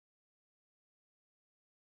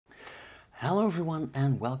Hello everyone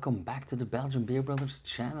and welcome back to the Belgian Beer Brothers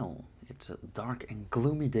channel. It's a dark and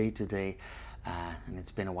gloomy day today and it's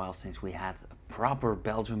been a while since we had a proper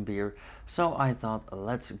Belgian beer, so I thought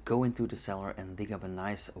let's go into the cellar and dig up a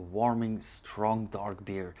nice warming strong dark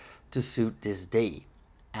beer to suit this day.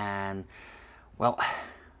 And well,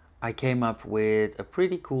 I came up with a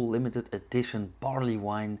pretty cool limited edition barley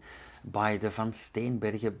wine by the Van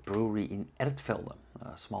Steenberge brewery in Ertvelde,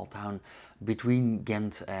 a small town between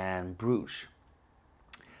Ghent and Bruges.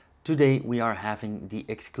 Today we are having the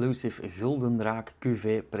exclusive Gulden Draak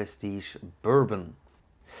Cuvée Prestige Bourbon.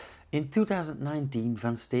 In 2019,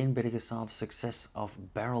 Van Steenberge saw the success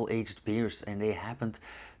of barrel-aged beers and they happened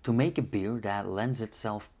to make a beer that lends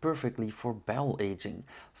itself perfectly for barrel aging.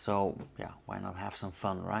 So yeah, why not have some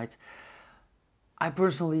fun, right? I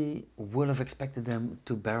personally would have expected them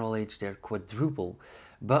to barrel age their quadruple,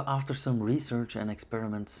 but after some research and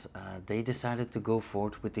experiments, they decided to go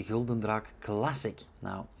forward with the Gulden Draak Classic.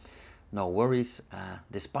 Now, no worries,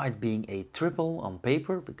 despite being a triple on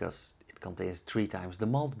paper, because it contains 3 times the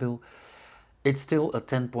malt bill, it's still a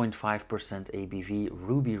 10.5% ABV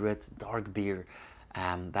ruby red dark beer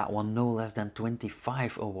that won no less than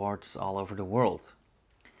 25 awards all over the world.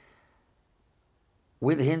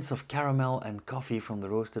 With hints of caramel and coffee from the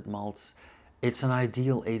roasted malts, it's an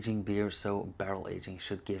ideal aging beer, so barrel aging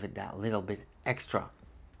should give it that little bit extra.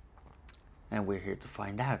 And we're here to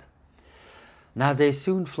find out. Now they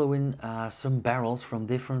soon flew in some barrels from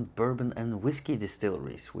different bourbon and whiskey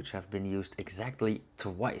distilleries, which have been used exactly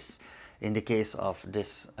twice. In the case of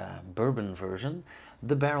this bourbon version,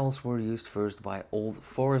 the barrels were used first by Old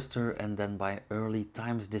Forester and then by Early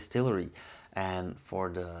Times Distillery. And for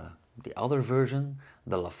the other version,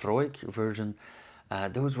 the Laphroaig version,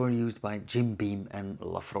 those were used by Jim Beam and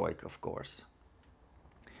Laphroaig, of course.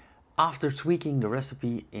 After tweaking the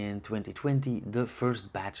recipe in 2020, the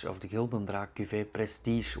first batch of the Gulden Draak Cuvée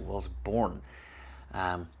Prestige was born.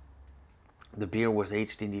 The beer was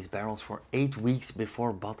aged in these barrels for 8 weeks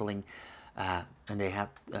before bottling, and they had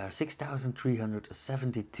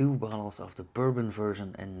 6,372 bottles of the bourbon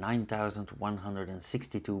version and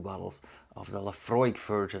 9,162 bottles of the Laphroaig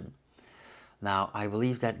version. Now, I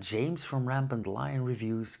believe that James from Rampant Lion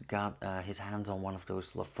Reviews got his hands on one of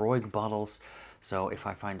those Laphroaig bottles, so if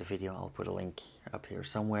I find the video, I'll put a link up here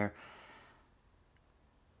somewhere.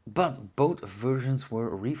 But both versions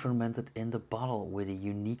were re-fermented in the bottle with a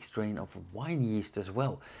unique strain of wine yeast as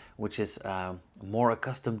well, which is more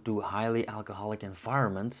accustomed to highly alcoholic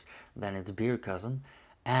environments than its beer cousin,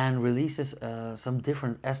 and releases some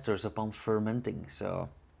different esters upon fermenting. So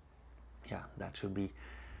yeah, that should be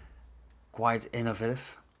quite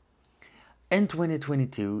innovative. In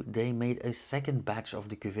 2022, they made a second batch of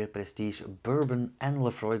the Cuvée Prestige Bourbon and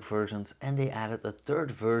Laphroaig versions, and they added a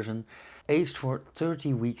third version aged for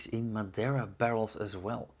 30 weeks in Madeira barrels as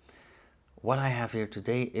well. What I have here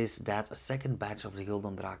today is that second batch of the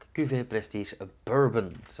Gulden Draak Cuvée Prestige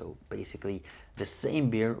Bourbon. So basically the same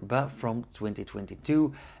beer but from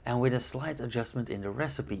 2022 and with a slight adjustment in the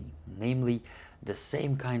recipe. Namely, the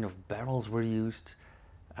same kind of barrels were used.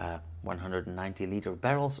 190 liter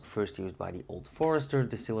barrels, first used by the Old Forester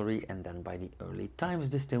distillery and then by the Early Times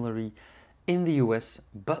distillery in the US,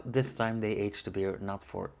 but this time they aged the beer not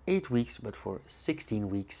for 8 weeks but for 16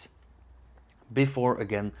 weeks before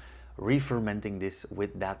again re-fermenting this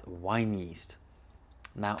with that wine yeast.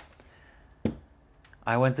 Now,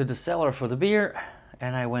 I went to the cellar for the beer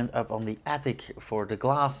and I went up on the attic for the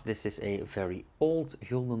glass. This is a very old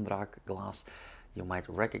Gulden Draak glass. You might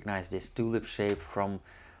recognize this tulip shape from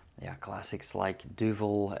classics like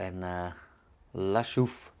Duvel and La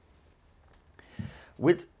Chouffe,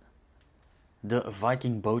 with the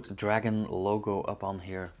Viking boat dragon logo up on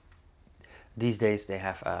here. These days they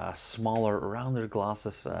have smaller, rounder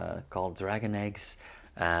glasses called dragon eggs,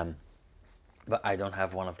 but I don't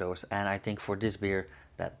have one of those, and I think for this beer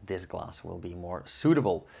that this glass will be more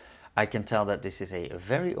suitable. I can tell that this is a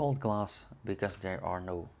very old glass because there are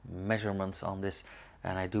no measurements on this,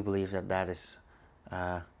 and I do believe that that is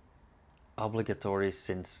obligatory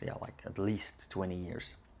since like at least 20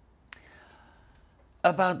 years.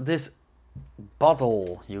 About this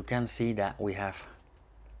bottle, you can see that we have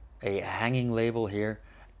a hanging label here,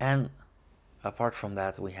 and apart from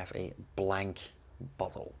that we have a blank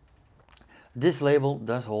bottle. This label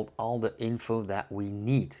does hold all the info that we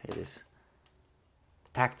need. It is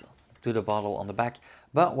tacked to the bottle on the back,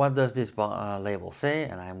 but what does this label say?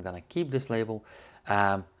 And I'm gonna keep this label.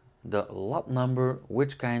 The lot number,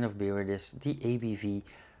 which kind of beer it is, the ABV,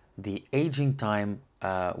 the aging time,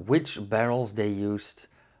 which barrels they used,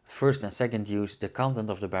 first and second use, the content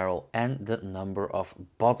of the barrel, and the number of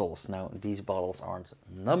bottles. Now, these bottles aren't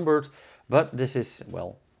numbered, but this is,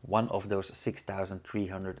 well, one of those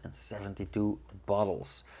 6,372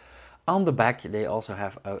 bottles. On the back, they also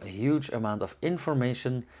have a huge amount of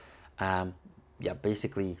information. Yeah,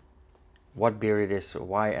 basically what beer it is,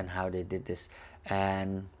 why and how they did this,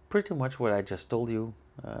 and pretty much what I just told you.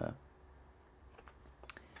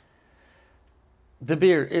 The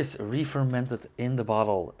beer is re-fermented in the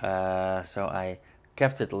bottle, so I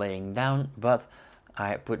kept it laying down, but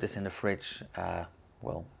I put this in the fridge,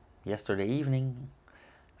 well, yesterday evening,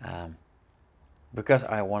 because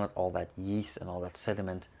I wanted all that yeast and all that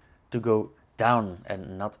sediment to go down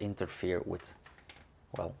and not interfere with,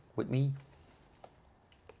 well, with me.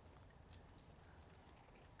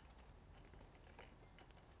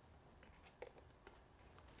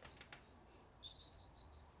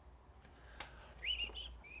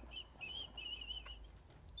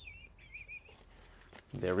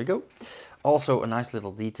 There we go. Also, a nice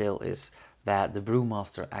little detail is that the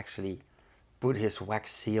brewmaster actually put his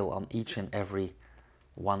wax seal on each and every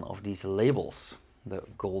one of these labels. The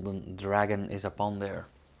golden dragon is upon there.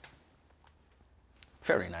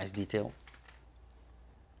 Very nice detail.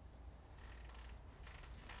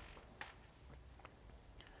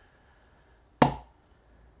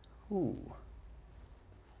 Ooh.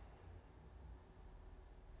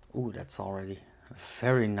 Ooh, that's already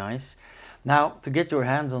very nice. Now, to get your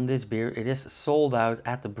hands on this beer, it is sold out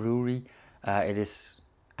at the brewery. It is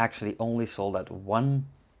actually only sold at one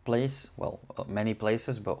place, well, many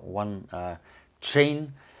places, but one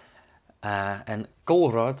chain. And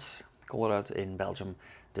Colruyt in Belgium,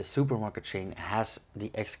 the supermarket chain, has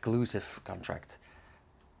the exclusive contract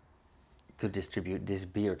to distribute this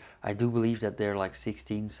beer. I do believe that they're like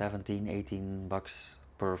 16, 17, 18 bucks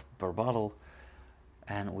per bottle.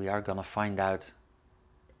 And we are gonna find out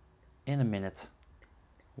in a minute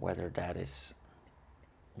whether that is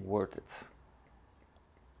worth it.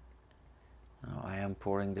 Now I am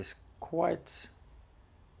pouring this quite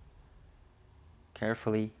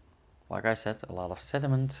carefully. Like I said, a lot of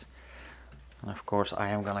sediment. And of course I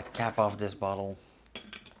am gonna cap off this bottle.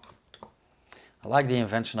 I like the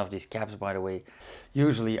invention of these caps, by the way.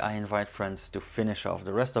 Usually I invite friends to finish off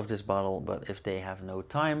the rest of this bottle, but if they have no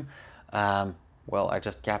time, well, I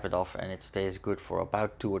just cap it off and it stays good for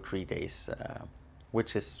about 2 or 3 days,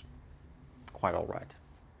 which is quite all right.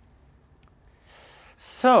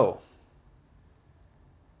 So,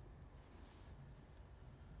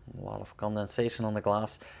 a lot of condensation on the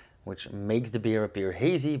glass, which makes the beer appear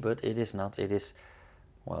hazy, but it is not. It is,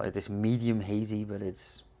 well, it is medium hazy, but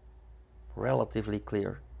it's relatively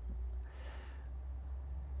clear.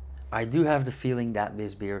 I do have the feeling that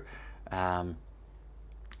this beer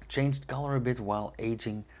changed color a bit while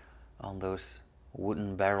aging on those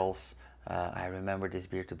wooden barrels. I remember this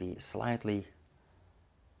beer to be slightly,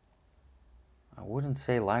 I wouldn't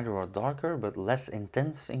say lighter or darker, but less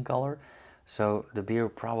intense in color. So the beer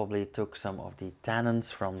probably took some of the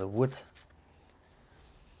tannins from the wood.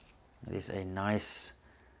 It is a nice,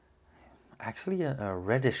 actually a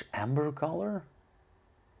reddish amber color,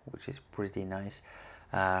 which is pretty nice.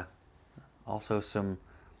 Also some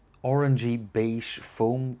orangey beige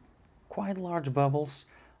foam, quite large bubbles,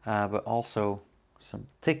 but also some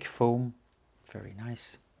thick foam, very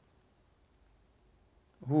nice.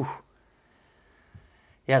 Ooh.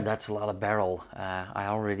 Yeah, that's a lot of barrel. I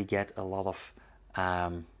already get a lot of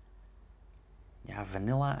yeah,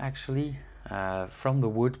 vanilla actually from the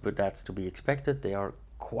wood, but that's to be expected. They are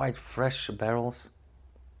quite fresh barrels.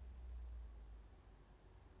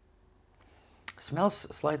 Smells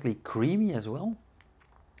slightly creamy as well.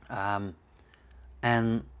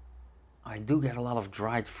 And I do get a lot of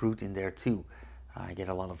dried fruit in there too. I get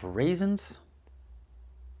a lot of raisins.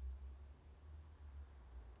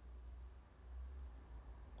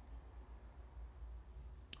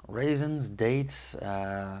 Raisins, dates,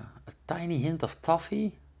 a tiny hint of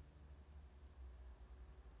toffee.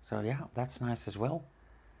 So yeah, that's nice as well.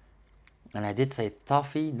 And I did say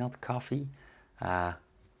toffee, not coffee,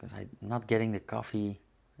 because I'm not getting the coffee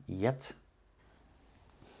yet.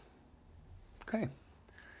 Okay,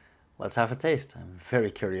 let's have a taste. I'm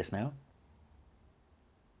very curious now.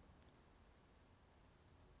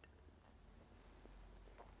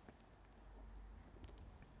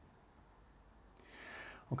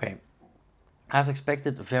 Okay, as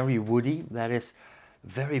expected, very woody. That is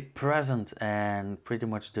very present and pretty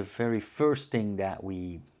much the very first thing that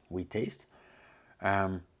we taste.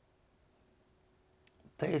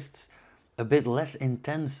 Tastes a bit less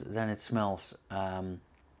intense than it smells,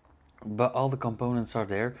 but all the components are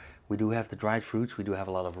there. We do have the dried fruits, we do have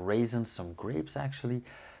a lot of raisins, some grapes actually,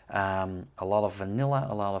 A lot of vanilla,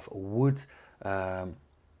 a lot of wood,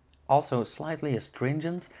 also slightly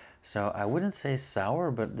astringent. So I wouldn't say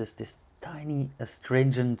sour, but this tiny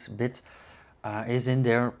astringent bit is in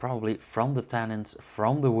there, probably from the tannins,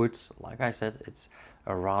 from the woods. Like I said, it's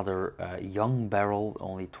a rather young barrel,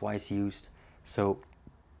 only twice used, so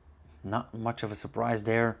not much of a surprise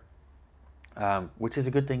there, which is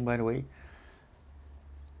a good thing, by the way.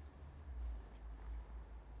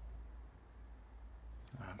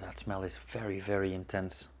 That smell is very, very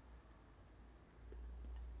intense.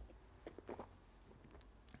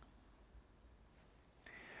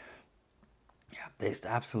 Yeah, tastes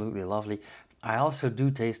absolutely lovely. I also do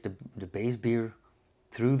taste the base beer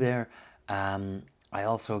through there. I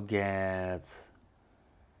also get,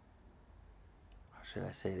 how should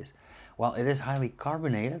I say this? Well, it is highly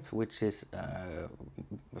carbonated, which is a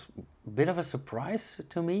bit of a surprise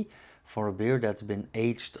to me for a beer that's been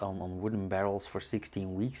aged on wooden barrels for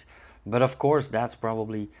 16 weeks. But of course, that's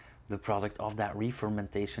probably the product of that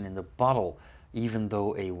re-fermentation in the bottle, even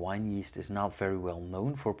though a wine yeast is not very well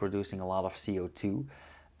known for producing a lot of CO2.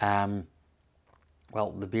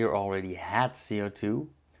 Well, the beer already had CO2,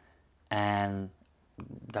 and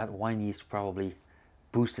that wine yeast probably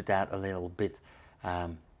boosted that a little bit,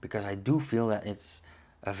 because I do feel that it's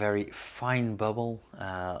a very fine bubble,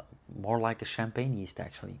 more like a champagne yeast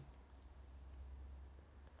actually.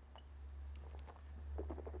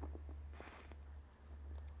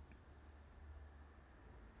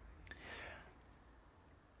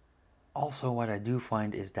 Also, what I do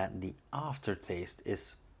find is that the aftertaste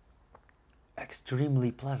is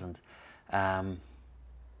extremely pleasant. You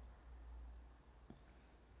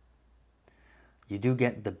do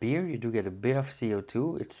get the beer, you do get a bit of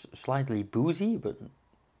CO2. It's slightly boozy, but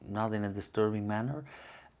not in a disturbing manner.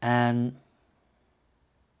 And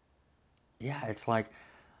yeah, it's like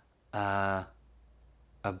a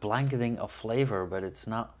blanketing of flavor, but it's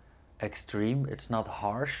not extreme, it's not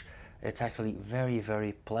harsh. It's actually very,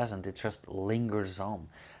 very pleasant. It just lingers on.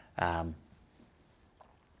 I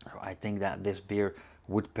think that this beer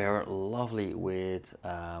would pair lovely with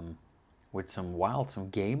some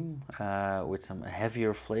game, with some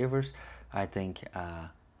heavier flavors. I think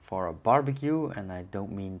for a barbecue, and I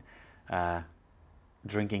don't mean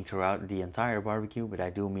drinking throughout the entire barbecue, but I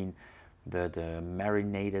do mean the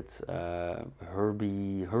marinated,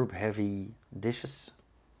 herb heavy dishes.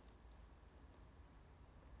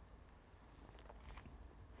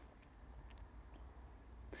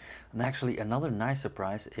 And actually, another nice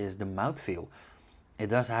surprise is the mouthfeel. It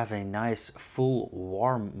does have a nice, full,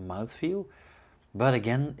 warm mouthfeel, but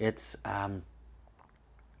again, it's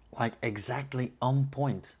like exactly on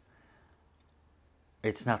point.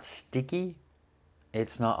 It's not sticky,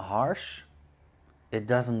 it's not harsh, it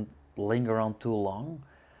doesn't linger on too long.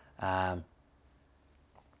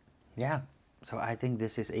 Yeah, so I think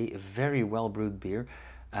this is a very well brewed beer.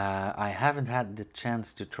 I haven't had the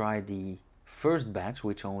chance to try the first batch,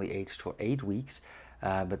 which only aged for 8 weeks,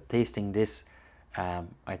 but tasting this,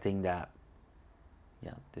 I think that,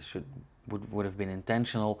 yeah, this would have been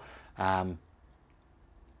intentional.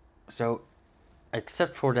 So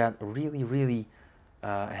except for that really, really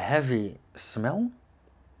heavy smell,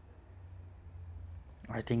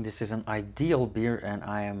 I think this is an ideal beer, and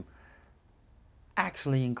I am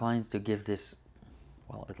actually inclined to give this,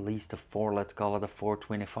 well, at least a 4, let's call it a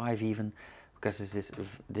 4.25 even, because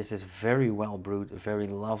this is very well brewed, very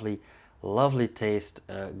lovely taste,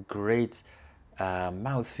 great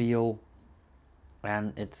mouthfeel,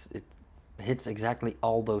 and it hits exactly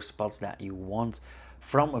all those spots that you want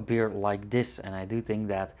from a beer like this. And I do think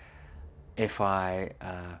that if I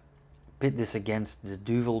pit this against the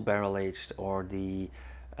Duvel barrel aged or the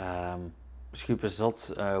Schupe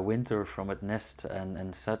Zot winter from het Nest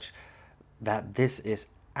and such, that this is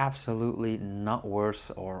absolutely not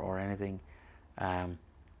worse or anything,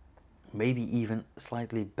 maybe even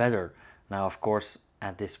slightly better. Now, of course,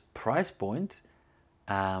 at this price point,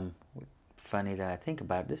 funny that I think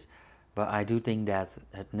about this, but I do think that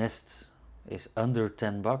het Nest is under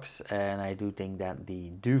 10 bucks, and I do think that the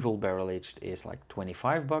Duvel barrel aged is like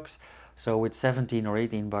 25 bucks. So with 17 or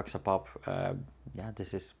 18 bucks a pop, yeah,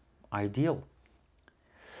 this is ideal.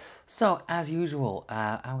 So as usual,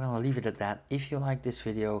 I'm gonna leave it at that. If you like this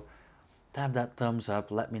video, tap that thumbs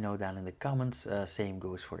up, let me know down in the comments. Same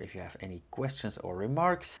goes for if you have any questions or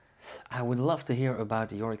remarks. I would love to hear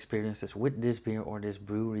about your experiences with this beer or this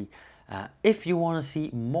brewery. If you want to see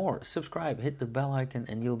more, subscribe, hit the bell icon,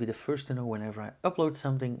 and you'll be the first to know whenever I upload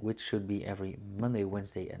something, which should be every Monday,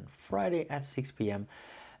 Wednesday, and Friday at 6 p.m.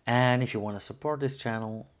 And if you want to support this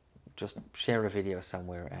channel, just share a video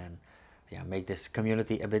somewhere and, yeah, make this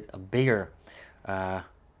community a bit bigger.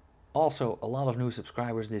 Also, a lot of new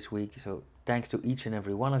subscribers this week, so thanks to each and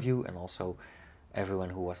every one of you, and also everyone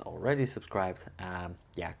who was already subscribed.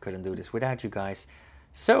 Yeah, couldn't do this without you guys.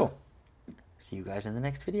 So, see you guys in the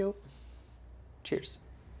next video. Cheers.